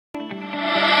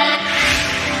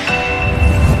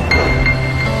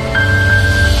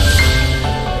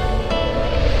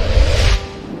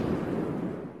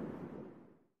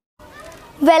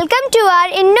Welcome to our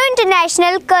Indo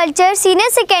International Culture Senior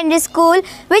Secondary School,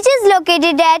 which is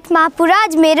located at Mahapura,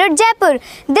 Ajmer Road, Jaipur.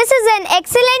 This is an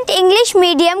excellent English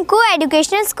medium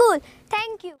co-educational school.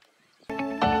 Thank you.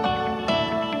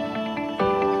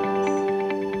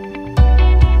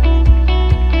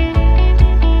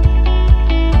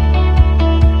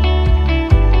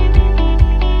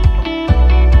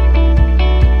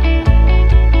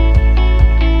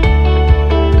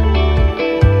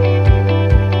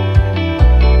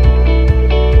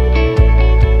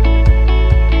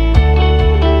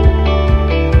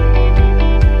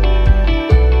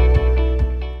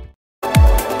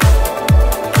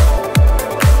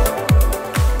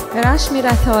 Rashmi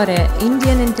Rathore,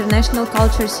 Indian International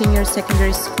Culture Senior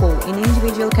Secondary School in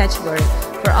individual category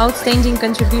for outstanding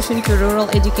contribution to rural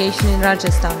education in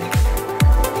Rajasthan.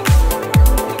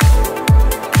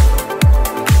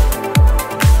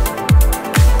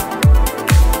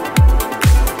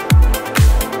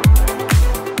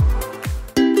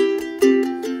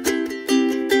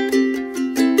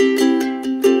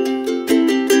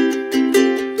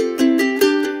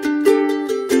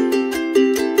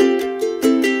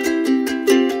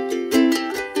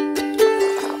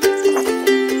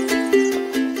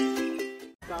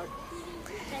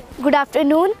 Good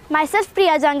afternoon, myself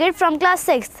Priya Jangir from class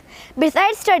 6th.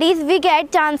 Besides studies, we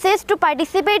get chances to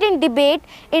participate in debate,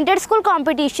 inter-school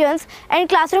competitions and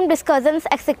classroom discussions,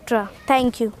 etc.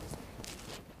 Thank you.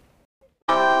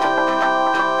 I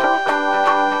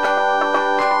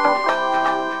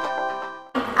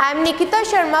am Nikita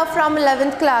Sharma from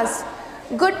 11th class.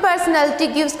 Good personality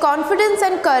gives confidence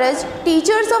and courage.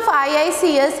 Teachers of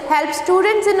IICS help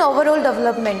students in overall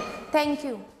development. Thank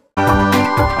you.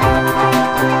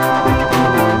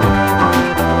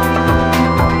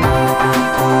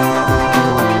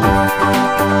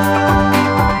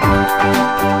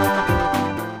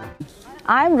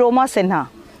 I am Roma Sinha.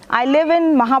 I live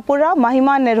in Mahapura,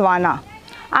 Mahima Nirvana.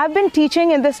 I have been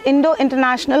teaching in this Indo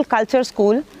International Culture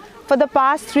School for the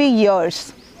past 3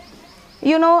 years.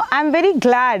 You know, I am very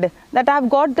glad that I have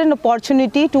got an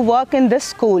opportunity to work in this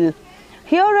school.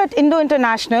 Here at Indo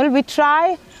International,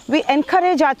 we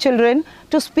encourage our children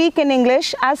to speak in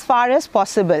English as far as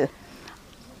possible.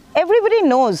 Everybody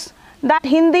knows that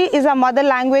Hindi is our mother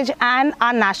language and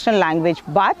our national language,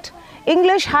 but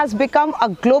English has become a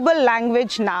global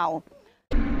language now.